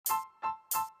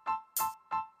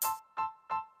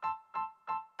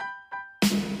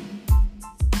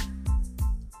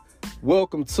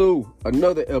Welcome to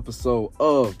another episode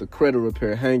of the Credit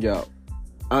Repair Hangout.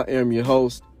 I am your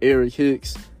host, Eric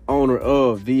Hicks, owner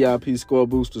of VIP Score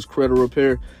Boosters Credit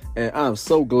Repair, and I'm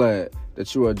so glad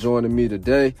that you are joining me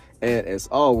today. And as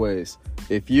always,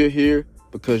 if you're here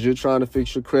because you're trying to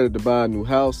fix your credit to buy a new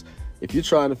house, if you're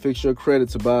trying to fix your credit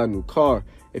to buy a new car,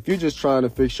 if you're just trying to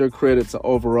fix your credit to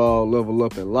overall level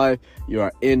up in life, you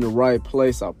are in the right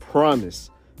place. I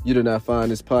promise. You did not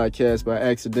find this podcast by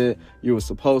accident. You were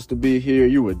supposed to be here.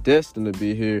 You were destined to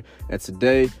be here. And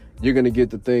today, you're going to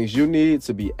get the things you need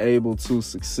to be able to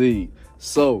succeed.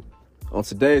 So, on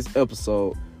today's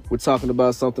episode, we're talking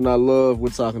about something I love. We're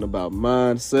talking about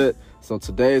mindset. So,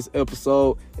 today's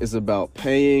episode is about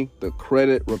paying the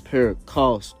credit repair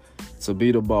cost to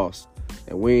be the boss.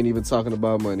 And we ain't even talking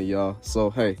about money, y'all. So,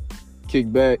 hey,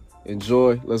 kick back,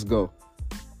 enjoy, let's go.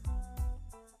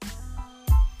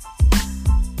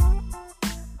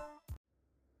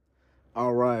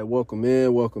 All right, welcome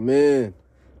in.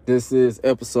 This is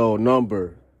episode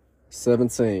number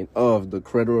 17 of the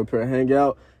Credit Repair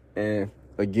Hangout. And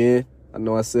again, I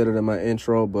know I said it in my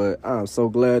intro, but I'm so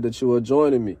glad that you are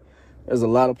joining me. There's a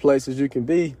lot of places you can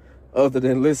be other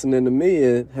than listening to me.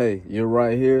 And hey, you're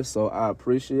right here, so I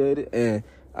appreciate it. And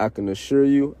I can assure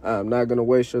you, I'm not going to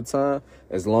waste your time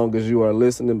as long as you are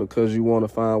listening because you want to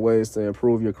find ways to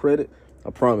improve your credit.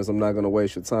 I promise I'm not going to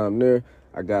waste your time there.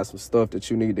 I got some stuff that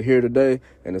you need to hear today,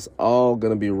 and it's all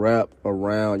going to be wrapped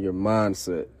around your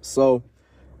mindset. So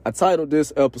I titled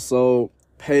this episode,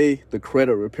 Pay the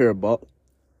Credit Repair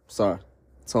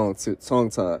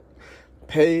tongue-tied.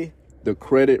 Pay the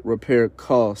credit repair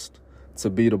cost to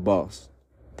be the boss.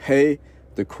 Pay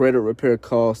the credit repair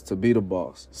cost to be the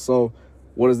boss. So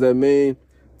what does that mean?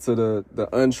 To the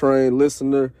untrained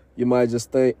listener, you might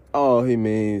just think, oh, he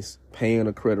means paying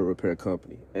a credit repair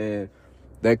company. And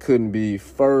that couldn't be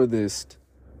furthest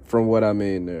from what I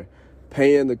mean there.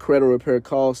 Paying the credit repair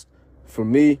cost for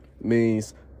me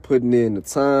means putting in the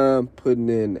time, putting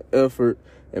in the effort,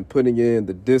 and putting in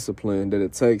the discipline that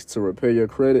it takes to repair your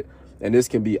credit. And this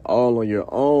can be all on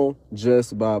your own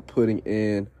just by putting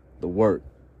in the work,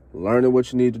 learning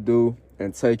what you need to do,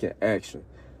 and taking action.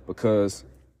 Because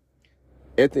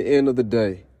at the end of the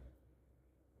day,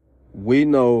 we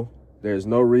know there's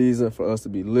no reason for us to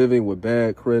be living with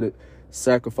bad credit,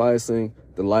 sacrificing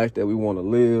the life that we want to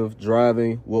live,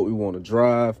 driving what we want to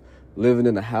drive, living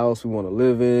in the house we want to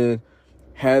live in,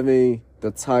 having the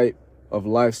type of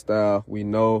lifestyle we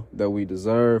know that we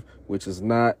deserve, which is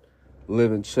not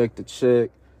living check to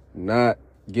check, not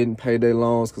getting payday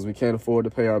loans because we can't afford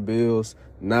to pay our bills,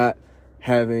 not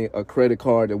having a credit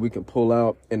card that we can pull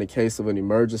out in the case of an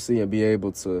emergency and be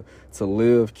able to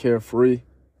live carefree.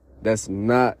 That's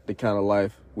not the kind of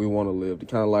life we want to live. The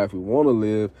kind of life we want to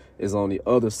live is on the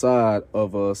other side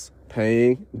of us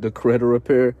paying the credit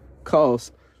repair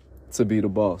cost to be the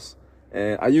boss.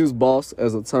 And I use boss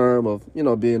as a term of,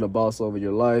 being a boss over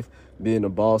your life, being a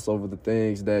boss over the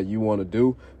things that you want to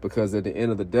do. Because at the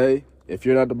end of the day, if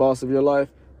you're not the boss of your life,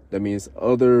 that means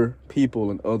other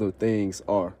people and other things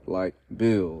are, like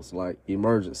bills, like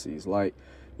emergencies, like,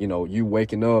 you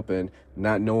waking up and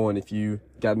not knowing if you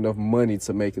got enough money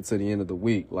to make it to the end of the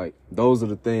week. Like, those are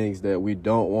the things that we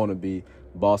don't want to be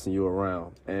bossing you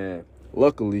around. And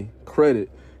luckily,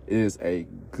 credit is a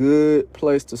good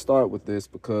place to start with this,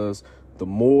 because the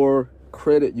more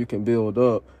credit you can build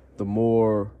up, the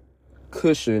more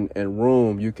cushion and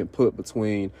room you can put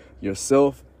between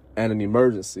yourself and an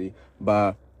emergency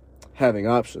by having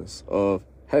options of,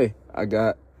 hey, I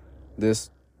got this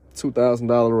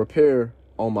 $2,000 repair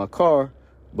on my car,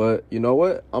 but you know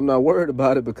what? I'm not worried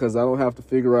about it because I don't have to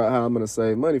figure out how I'm going to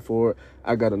save money for it.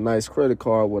 I got a nice credit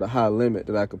card with a high limit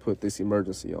that I can put this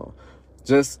emergency on.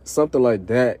 Just something like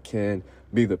that can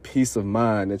be the peace of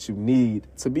mind that you need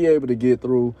to be able to get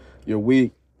through your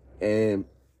week. And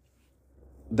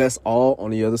that's all on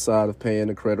the other side of paying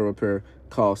the credit repair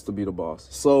cost to be the boss.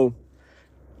 So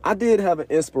I did have an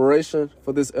inspiration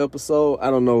for this episode.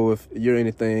 I don't know if you're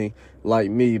anything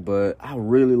like me, but I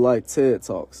really like TED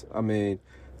Talks. I mean,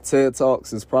 TED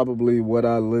Talks is probably what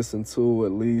I listen to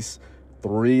at least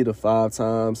 3 to 5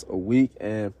 times a week.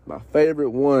 And my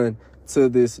favorite one to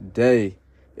this day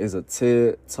is a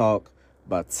TED Talk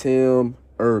by Tim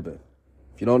Urban.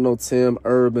 If you don't know Tim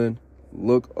Urban,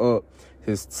 look up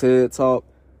his TED Talk.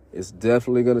 It's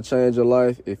definitely going to change your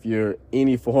life. If you're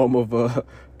any form of a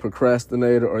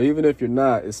procrastinator, or even if you're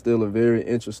not, it's still a very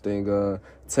interesting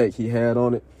take he had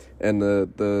on it. And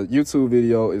the YouTube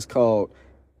video is called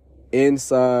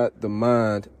Inside the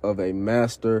Mind of a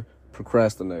Master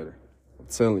Procrastinator. I'm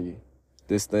telling you,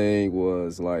 this thing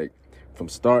was like from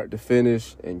start to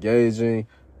finish, engaging,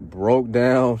 broke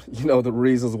down, the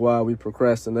reasons why we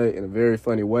procrastinate in a very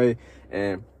funny way.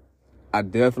 And I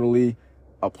definitely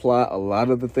apply a lot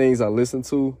of the things I listen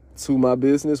to my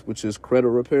business, which is credit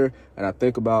repair. And I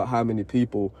think about how many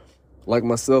people, like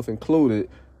myself included,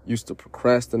 used to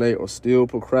procrastinate or still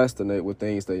procrastinate with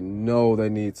things they know they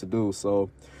need to do. So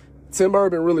Tim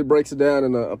Urban really breaks it down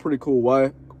in a pretty cool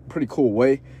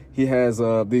way. He has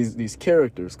these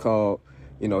characters called,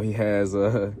 he has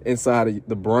inside of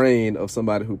the brain of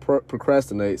somebody who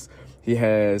procrastinates, he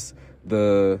has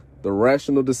the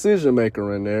rational decision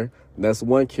maker in there. That's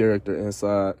one character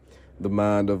inside the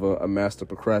mind of a master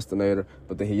procrastinator.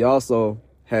 But then he also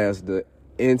has the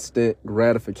instant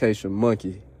gratification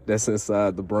monkey that's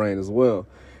inside the brain as well.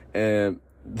 And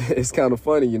it's kind of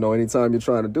funny, anytime you're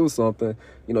trying to do something,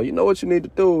 you know what you need to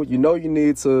do. You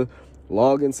need to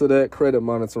log into that credit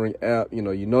monitoring app. You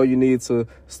need to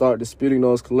start disputing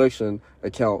those collection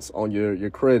accounts on your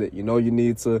credit. You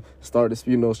need to start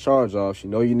disputing those charge-offs. You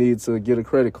need to get a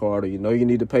credit card, or you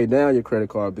need to pay down your credit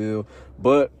card bill.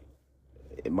 But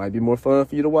it might be more fun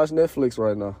for you to watch Netflix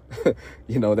right now.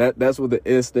 That's where the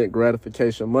instant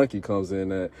gratification monkey comes in.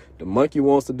 That the monkey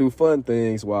wants to do fun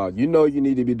things while you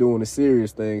need to be doing the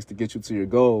serious things to get you to your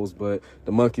goals. But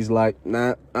the monkey's like,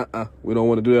 nah, we don't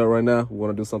want to do that right now. We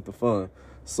want to do something fun.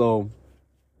 So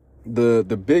the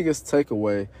biggest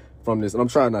takeaway from this, and I'm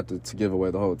trying not to give away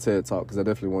the whole TED Talk, because I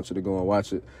definitely want you to go and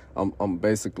watch it. I'm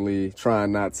basically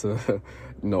trying not to,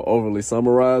 overly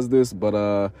summarize this,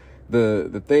 but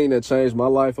the thing that changed my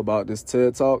life about this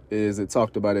TED Talk is it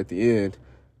talked about at the end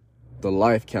the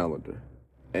life calendar.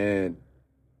 And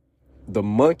the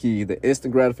monkey, the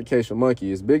instant gratification monkey,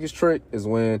 his biggest trick is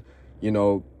when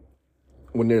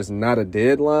there's not a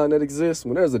deadline that exists.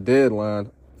 When there's a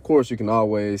deadline, of course, you can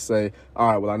always say,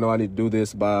 all right, well, I know I need to do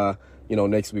this by,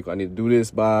 next week. I need to do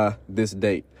this by this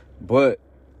date. But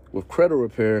with credit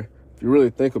repair, if you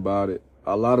really think about it,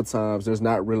 a lot of times there's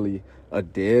not really a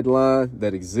deadline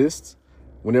that exists.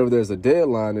 Whenever there's a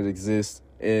deadline that exists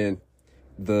in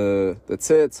the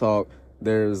TED Talk,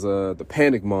 there's the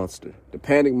panic monster. The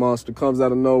panic monster comes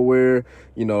out of nowhere,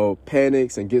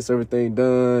 panics and gets everything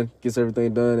done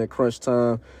at crunch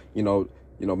time,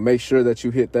 make sure that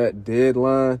you hit that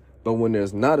deadline. But when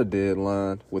there's not a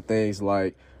deadline, with things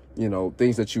like,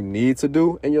 things that you need to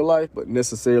do in your life, but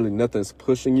necessarily nothing's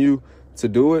pushing you to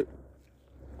do it,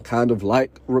 kind of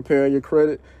like repairing your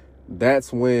credit,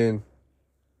 that's when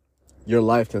your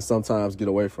life can sometimes get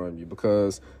away from you,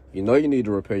 because you need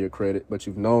to repair your credit, but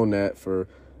you've known that for,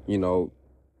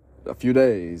 a few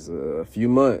days, a few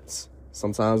months,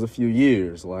 sometimes a few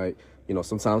years,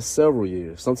 sometimes several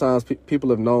years. Sometimes people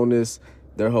have known this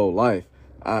their whole life.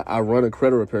 I run a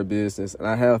credit repair business, and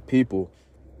I have people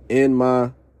in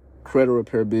my credit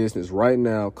repair business right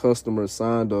now, customers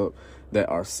signed up that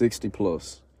are 60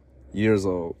 plus years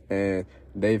old, and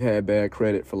they've had bad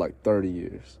credit for like 30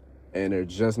 years, and they're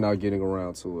just now getting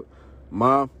around to it.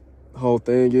 My whole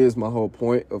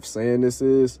point of saying this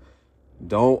is,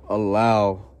 don't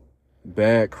allow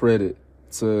bad credit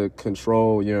to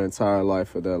control your entire life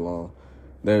for that long.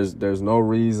 There's no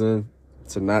reason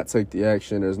to not take the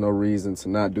action. There's no reason to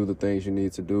not do the things you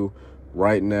need to do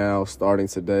right now, starting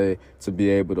today, to be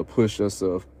able to push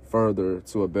yourself further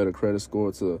to a better credit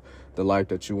score, to the life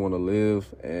that you want to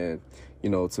live, and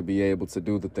to be able to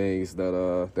do the things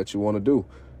that you want to do.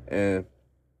 And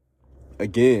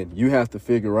again, you have to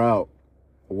figure out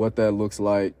what that looks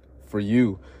like for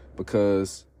you,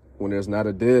 because when there's not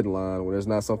a deadline, when there's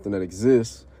not something that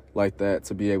exists like that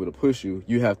to be able to push you,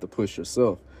 you have to push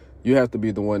yourself. You have to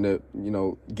be the one that,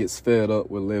 gets fed up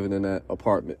with living in that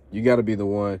apartment. You got to be the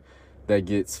one that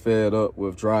gets fed up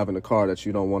with driving a car that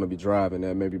you don't want to be driving,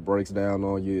 that maybe breaks down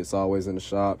on you. It's always in the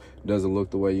shop, doesn't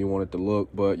look the way you want it to look,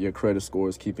 but your credit score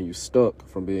is keeping you stuck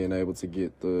from being able to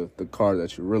get the car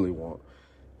that you really want.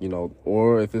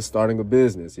 Or if it's starting a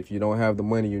business, if you don't have the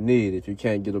money you need, if you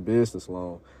can't get a business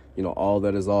loan, all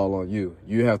that is all on you.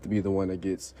 You have to be the one that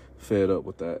gets fed up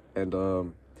with that.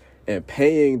 And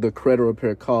paying the credit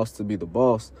repair cost to be the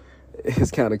boss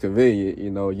is kind of convenient.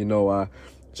 I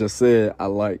just said I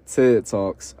like TED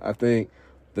Talks. I think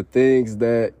the things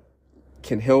that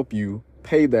can help you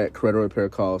pay that credit repair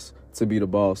cost to be the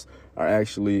boss are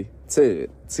actually TED,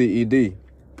 T-E-D,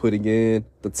 putting in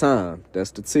the time.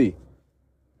 That's the T.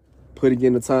 Putting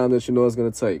in the time that it's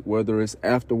going to take, whether it's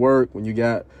after work when you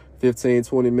got 15,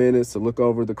 20 minutes to look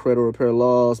over the credit repair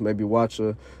laws, maybe watch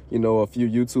a few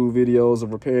YouTube videos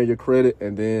of repairing your credit,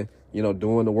 and then,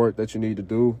 doing the work that you need to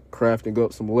do, crafting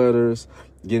up some letters,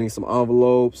 getting some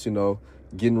envelopes,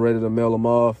 getting ready to mail them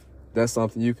off. That's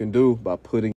something you can do by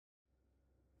putting.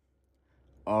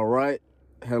 All right.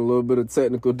 had a little bit of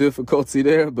technical difficulty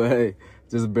there, but hey,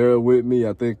 just bear with me.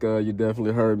 I think you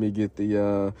definitely heard me get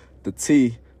the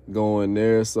T going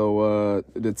there. So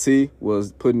the T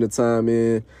was putting the time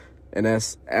in, and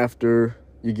that's after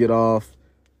you get off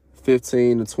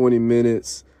 15 to 20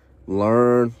 minutes.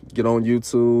 Learn, get on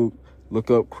YouTube,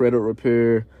 look up credit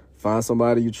repair, find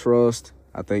somebody you trust.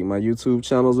 I think my YouTube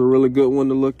channel is a really good one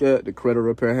to look at, the Credit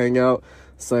Repair Hangout,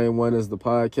 same one as the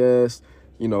podcast.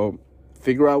 You know,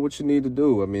 figure out what you need to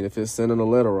do. I mean, if it's sending a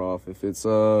letter off, if it's,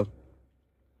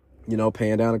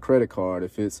 paying down a credit card,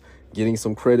 if it's getting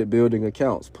some credit building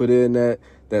accounts, put in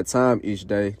that time each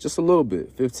day, just a little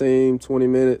bit, 15, 20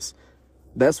 minutes.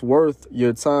 That's worth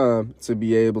your time to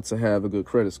be able to have a good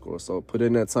credit score. So put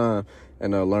in that time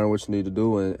and learn what you need to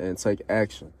do and take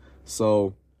action.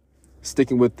 So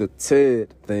sticking with the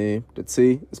TED theme, the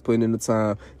T is putting in the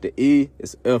time. The E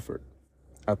is effort.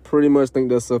 I pretty much think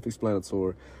that's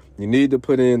self-explanatory. You need to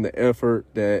put in the effort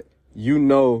that you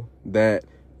know that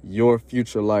your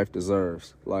future life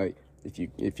deserves. Like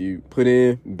if you put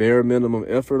in bare minimum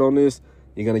effort on this,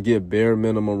 you're going to get bare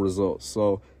minimum results.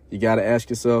 So you got to ask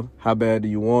yourself, how bad do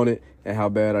you want it? And how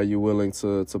bad are you willing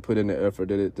to put in the effort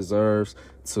that it deserves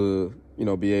to,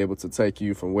 be able to take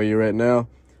you from where you're at now,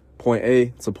 point A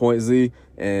to point Z.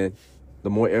 And the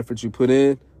more effort you put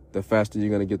in, the faster you're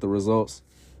going to get the results.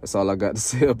 That's all I got to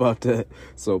say about that.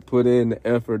 So put in the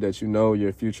effort that you know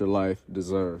your future life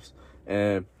deserves.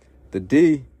 And the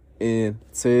D in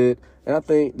TED, and I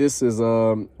think this is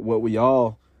what we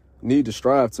all need to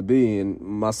strive to be, and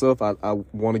myself, I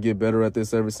want to get better at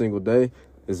this every single day,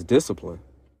 is discipline.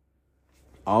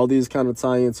 All these kind of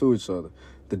tie into each other.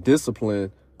 The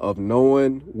discipline of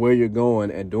knowing where you're going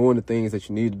and doing the things that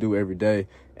you need to do every day.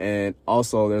 And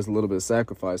also there's a little bit of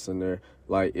sacrifice in there.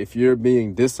 Like if you're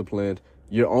being disciplined,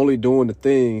 you're only doing the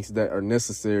things that are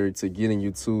necessary to getting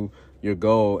you to your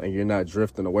goal, and you're not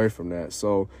drifting away from that.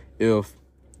 So if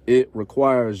it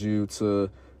requires you to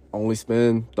only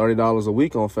spend $30 a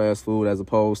week on fast food as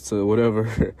opposed to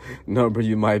whatever number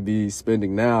you might be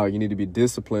spending now, you need to be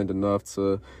disciplined enough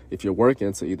to, if you're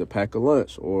working, to either pack a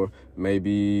lunch or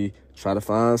maybe try to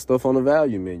find stuff on the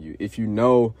value menu. If you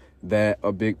know that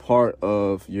a big part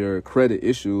of your credit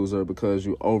issues are because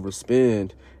you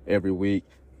overspend every week,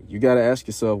 you got to ask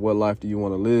yourself, what life do you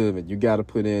want to live? And you got to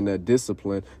put in that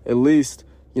discipline, at least,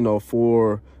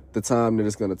 for the time that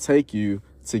it's going to take you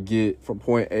to get from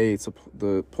point A to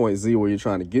the point Z where you're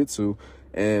trying to get to.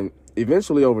 And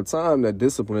eventually over time, that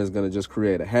discipline is going to just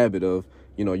create a habit of,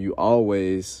 you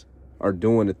always are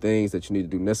doing the things that you need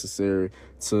to do necessary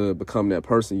to become that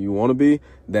person you want to be,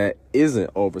 that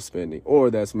isn't overspending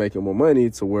or that's making more money,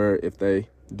 to where if they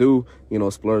do,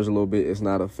 splurge a little bit, it's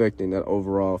not affecting that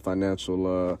overall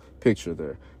financial picture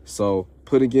there. So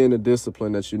put again the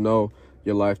discipline that you know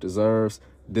your life deserves.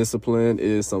 Discipline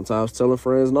is sometimes telling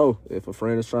friends no. If a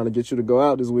friend is trying to get you to go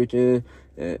out this weekend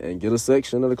and get a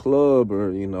section of the club,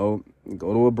 or, go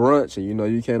to a brunch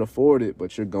and you can't afford it,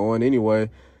 but you're going anyway,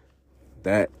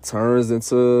 that turns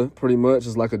into pretty much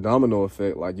it's like a domino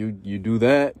effect. Like you do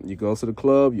that, you go to the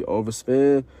club, you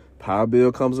overspend, power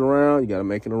bill comes around, you got to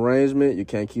make an arrangement. You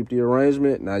can't keep the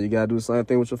arrangement. Now you got to do the same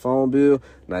thing with your phone bill.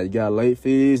 Now you got late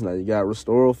fees. Now you got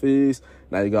restoral fees.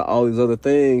 Now you got all these other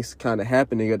things kind of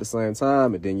happening at the same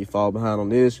time. And then you fall behind on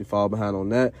this, you fall behind on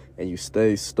that, and you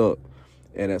stay stuck.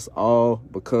 And that's all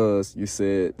because you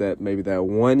said that maybe that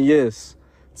one yes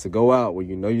to go out where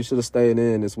you should have stayed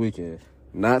in this weekend.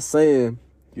 Not saying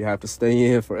you have to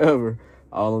stay in forever.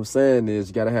 All I'm saying is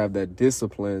you got to have that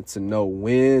discipline to know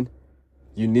when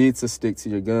you need to stick to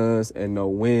your guns and know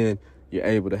when you're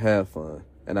able to have fun.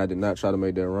 And I did not try to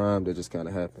make that rhyme. That just kind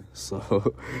of happened.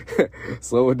 So,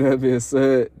 so with that being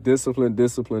said, discipline,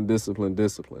 discipline, discipline,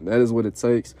 discipline. That is what it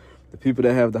takes. The people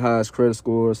that have the highest credit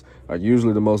scores are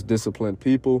usually the most disciplined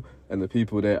people, and the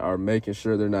people that are making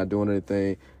sure they're not doing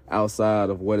anything outside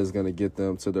of what is going to get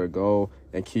them to their goal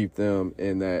and keep them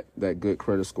in that good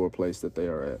credit score place that they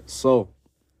are at. So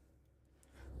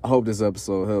I hope this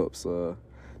episode helps.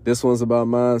 This one's about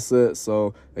mindset.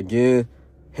 So again,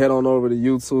 head on over to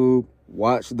YouTube,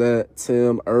 watch that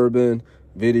Tim Urban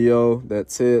video, that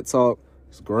TED Talk.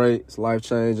 It's great. It's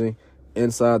life-changing.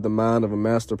 Inside the Mind of a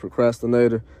Master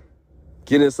Procrastinator.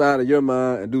 Get inside of your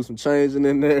mind and do some changing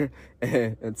in there.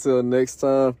 And until next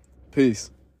time,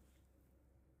 peace.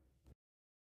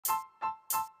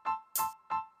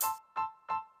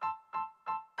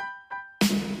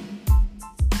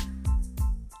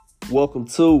 Welcome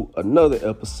to another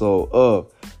episode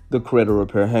of the Credit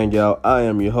Repair Hangout. I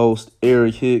am your host,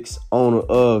 Eric Hicks, owner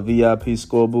of VIP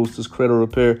Score Boosters Credit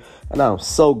Repair, and I'm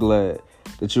so glad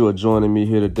that you are joining me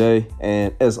here today.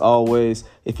 And as always,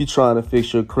 if you're trying to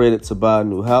fix your credit to buy a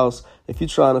new house, if you're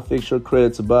trying to fix your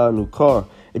credit to buy a new car,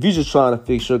 if you're just trying to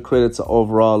fix your credit to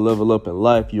overall level up in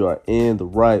life, you are in the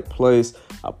right place.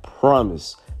 I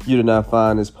promise you did not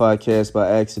find this podcast by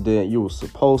accident. You were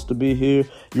supposed to be here.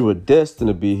 You were destined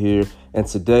to be here. And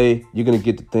today, you're going to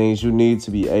get the things you need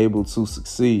to be able to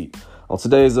succeed. On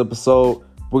today's episode,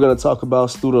 we're going to talk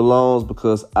about student loans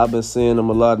because I've been seeing them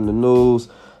a lot in the news.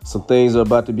 Some things are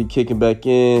about to be kicking back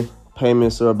in.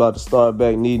 Payments are about to start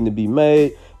back needing to be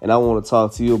made. And I want to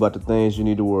talk to you about the things you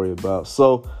need to worry about.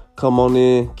 So come on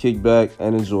in, kick back,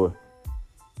 and enjoy.